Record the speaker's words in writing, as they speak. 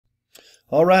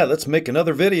All right, let's make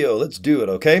another video. Let's do it,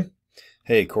 okay?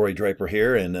 Hey, Corey Draper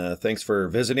here, and thanks for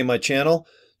visiting my channel.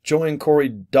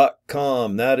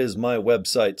 JoinCorey.com, that is my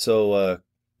website. So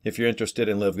if you're interested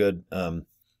in LiveGood,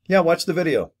 yeah, watch the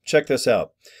video. Check this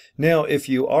out. Now, if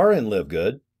you are in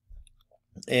LiveGood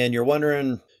and you're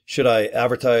wondering, should I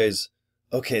advertise,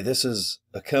 okay, this is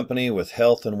a company with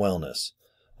health and wellness,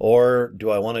 or do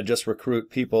I want to just recruit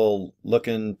people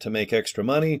looking to make extra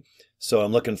money? So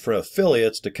I'm looking for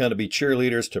affiliates to kind of be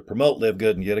cheerleaders to promote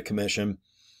LiveGood and get a commission,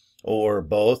 or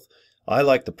both. I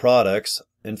like the products.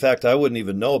 In fact, I wouldn't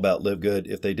even know about LiveGood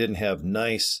if they didn't have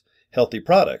nice, healthy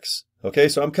products. Okay,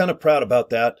 so I'm kind of proud about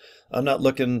that. I'm not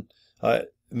looking,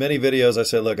 many videos I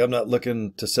say, look, I'm not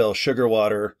looking to sell sugar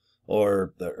water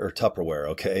or Tupperware,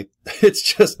 okay? It's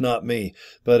just not me.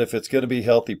 But if it's going to be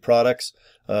healthy products,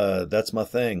 that's my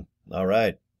thing. All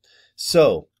right.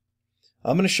 So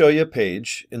I'm going to show you a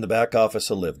page in the back office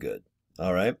of LiveGood.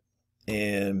 All right.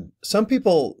 And some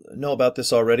people know about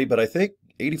this already, but I think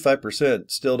 85%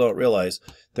 still don't realize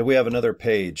that we have another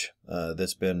page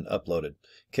that's been uploaded.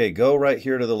 Okay, go right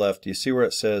here to the left. You see where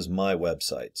it says My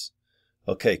Websites.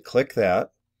 Okay, click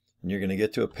that, and you're going to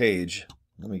get to a page.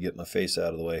 Let me get my face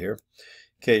out of the way here.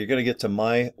 Okay, you're going to get to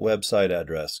My Website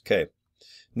address. Okay.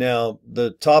 Now,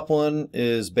 the top one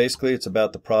is basically, it's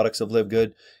about the products of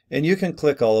LiveGood, and you can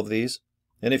click all of these.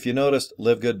 And if you noticed,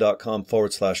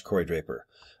 livegood.com/Corey Draper,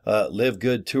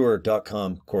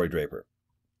 livegoodtour.com Corey Draper.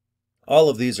 All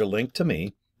of these are linked to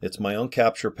me. It's my own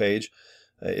capture page.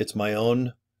 It's my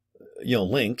own,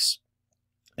 links.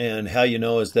 And how you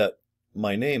know is that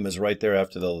my name is right there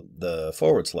after the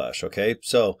 /. Okay,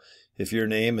 so if your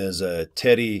name is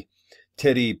Teddy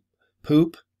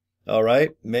Poop, all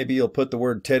right, maybe you'll put the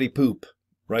word Teddy Poop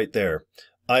right there.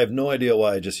 I have no idea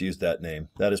why I just used that name.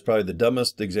 That is probably the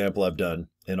dumbest example I've done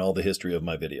in all the history of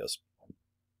my videos.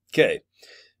 Okay,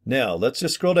 now let's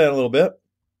just scroll down a little bit.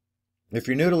 If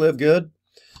you're new to LiveGood,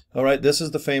 all right, this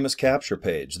is the famous capture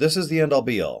page. This is the end-all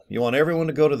be-all. You want everyone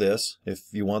to go to this if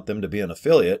you want them to be an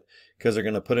affiliate, because they're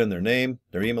going to put in their name,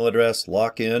 their email address,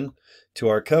 lock in to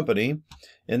our company,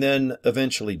 and then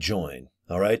eventually join.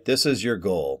 All right, this is your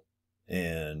goal,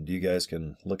 and you guys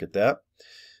can look at that.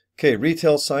 Okay,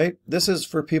 retail site. This is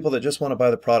for people that just want to buy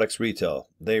the products retail.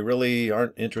 They really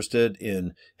aren't interested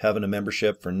in having a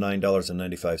membership for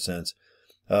 $9.95.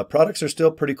 Products are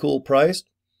still pretty cool priced.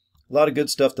 A lot of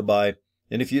good stuff to buy.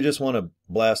 And if you just want to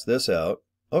blast this out,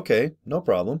 okay, no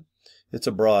problem. It's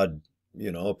a broad,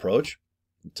 approach.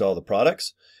 It's all the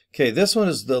products. Okay, this one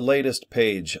is the latest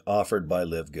page offered by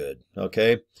LiveGood.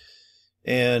 Okay,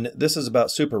 and this is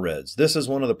about Super Reds. This is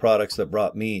one of the products that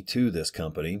brought me to this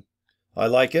company. I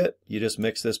like it. You just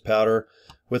mix this powder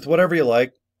with whatever you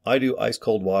like. I do ice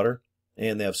cold water,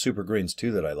 and they have super greens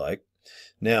too that I like.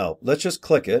 Now, let's just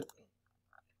click it.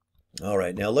 All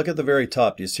right, now look at the very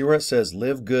top. Do you see where it says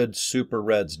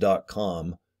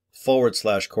livegoodsuperreds.com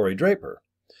 /Corey Draper?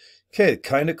 Okay,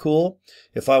 kind of cool.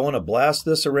 If I want to blast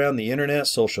this around the internet,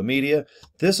 social media,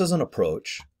 this is an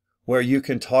approach where you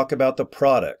can talk about the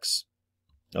products.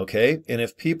 Okay, and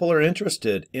if people are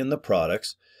interested in the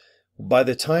products, by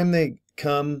the time they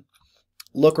come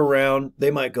look around,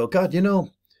 they might go, God,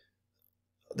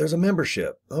 there's a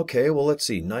membership. Okay, well, let's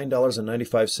see,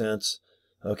 $9.95.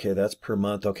 Okay, that's per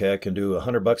month. Okay, I can do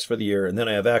 $100 for the year, and then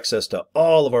I have access to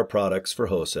all of our products for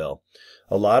wholesale.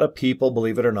 A lot of people,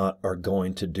 believe it or not, are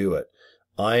going to do it.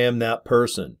 I am that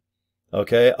person.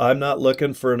 Okay, I'm not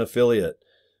looking for an affiliate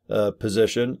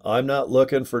position. I'm not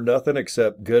looking for nothing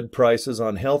except good prices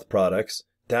on health products.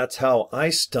 That's how I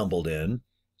stumbled in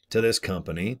to this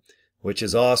company, which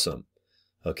is awesome.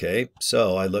 Okay,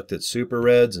 so I looked at Super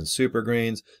Reds and Super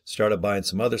Greens, started buying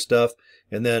some other stuff,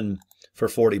 and then for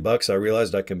 $40 I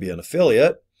realized I can be an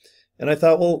affiliate, and I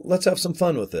thought, well, let's have some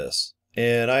fun with this.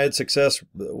 And I had success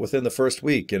within the first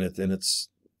week, and it's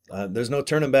there's no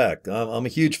turning back. I'm a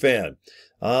huge fan.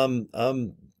 I'm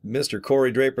Mr.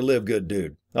 Corey Draper LiveGood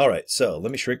dude. All right, so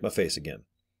let me shrink my face again.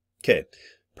 Okay,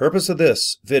 purpose of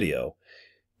this video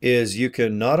is you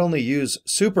can not only use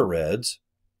Super Reds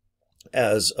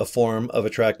as a form of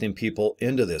attracting people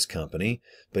into this company,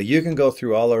 but you can go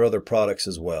through all our other products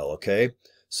as well, okay?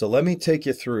 So let me take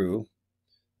you through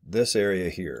this area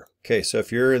here. Okay, so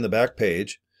if you're in the back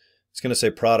page, it's going to say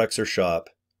products or shop,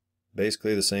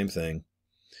 basically the same thing.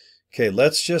 Okay,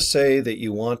 let's just say that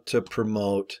you want to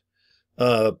promote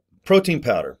protein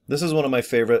powder. This is one of my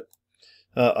favorite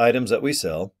items that we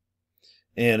sell,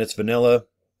 and it's vanilla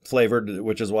flavored,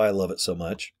 which is why I love it so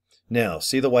much. Now,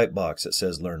 see the white box that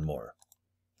says Learn More.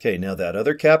 Okay, now that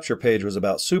other capture page was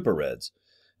about Super Reds.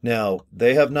 Now,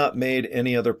 they have not made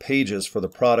any other pages for the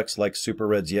products like Super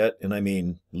Reds yet, and I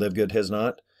mean LiveGood has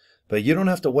not, But you don't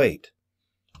have to wait.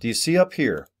 Do you see up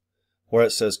here where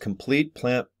it says complete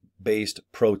plant-based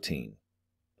protein?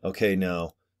 Okay,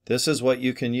 now this is what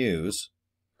you can use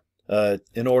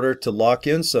in order to lock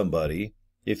in somebody.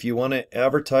 If you want to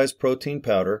advertise protein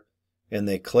powder and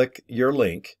they click your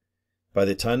link, by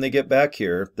the time they get back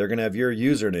here, they're going to have your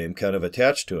username kind of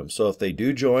attached to them. So if they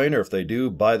do join or if they do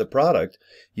buy the product,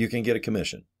 you can get a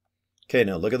commission. Okay,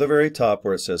 now look at the very top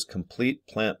where it says complete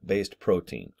plant-based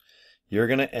protein. You're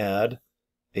going to add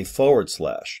a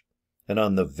 /. And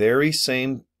on the very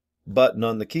same button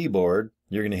on the keyboard,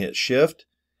 you're going to hit Shift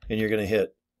and you're going to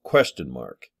hit ?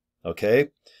 Okay?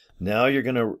 Now you're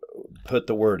going to put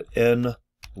the word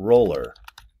enroller.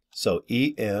 So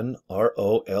ENROLLER.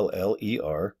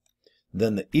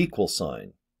 Then the equal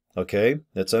sign. Okay?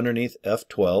 That's underneath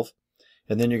F12.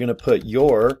 And then you're going to put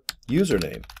your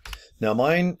username. Now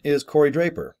mine is Corey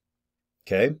Draper.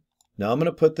 Okay? Now I'm going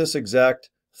to put this exact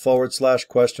 /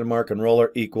 enroller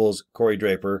equals Corey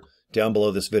Draper down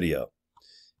below this video.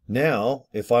 Now,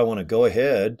 if I want to go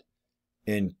ahead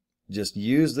and just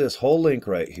use this whole link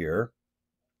right here,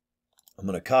 I'm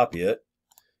going to copy it.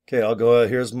 Okay, I'll go,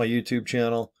 here's my YouTube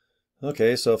channel.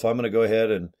 Okay, so if I'm going to go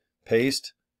ahead and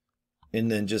paste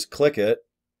and then just click it,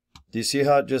 do you see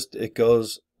how it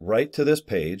goes right to this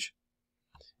page?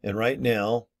 And right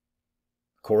now,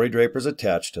 Corey Draper's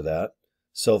attached to that.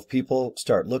 So if people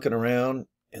start looking around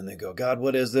and they go, God,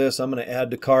 what is this? I'm going to add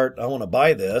to cart. I want to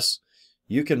buy this.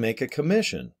 You can make a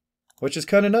commission, which is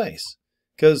kind of nice.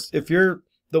 Because if you're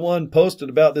the one posted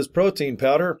about this protein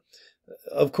powder,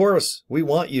 of course, we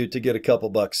want you to get a couple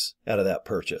bucks out of that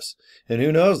purchase. And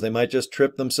who knows, they might just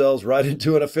trip themselves right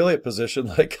into an affiliate position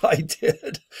like I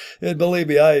did. And believe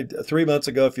me, 3 months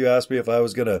ago, if you asked me if I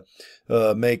was going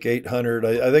to make 800,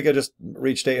 I think I just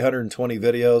reached 820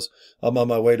 videos. I'm on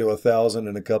my way to 1,000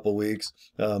 in a couple weeks.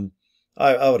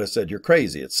 I would have said, you're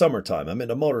crazy. It's summertime. I'm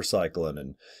into motorcycling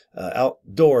and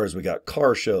outdoors. We got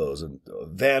car shows and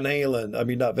Van Halen. I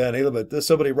mean, not Van Halen, but there's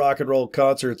so many rock and roll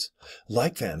concerts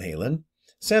like Van Halen.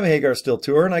 Sam Hagar's still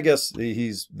touring. I guess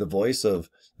he's the voice of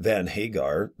Van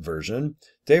Hagar version.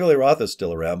 David Lee Roth is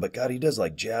still around, but God, he does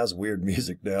like jazz weird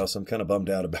music now. So I'm kind of bummed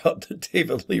out about the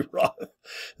David Lee Roth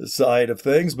side of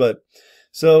things. But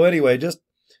so anyway, just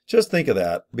think of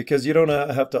that, because you don't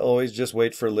have to always just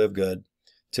wait for LiveGood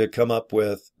to come up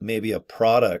with maybe a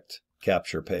product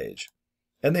capture page.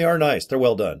 And they are nice. They're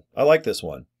well done. I like this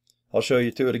one. I'll show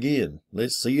you to it again.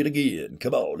 Let's see it again.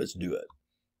 Come on, let's do it.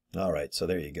 All right, so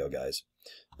there you go, guys.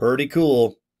 Pretty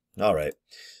cool. All right.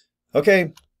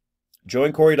 Okay,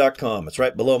 joincorey.com. It's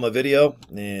right below my video.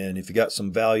 And if you got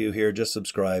some value here, just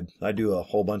subscribe. I do a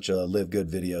whole bunch of LiveGood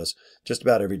videos just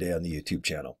about every day on the YouTube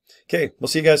channel. Okay, we'll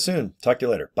see you guys soon. Talk to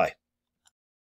you later. Bye.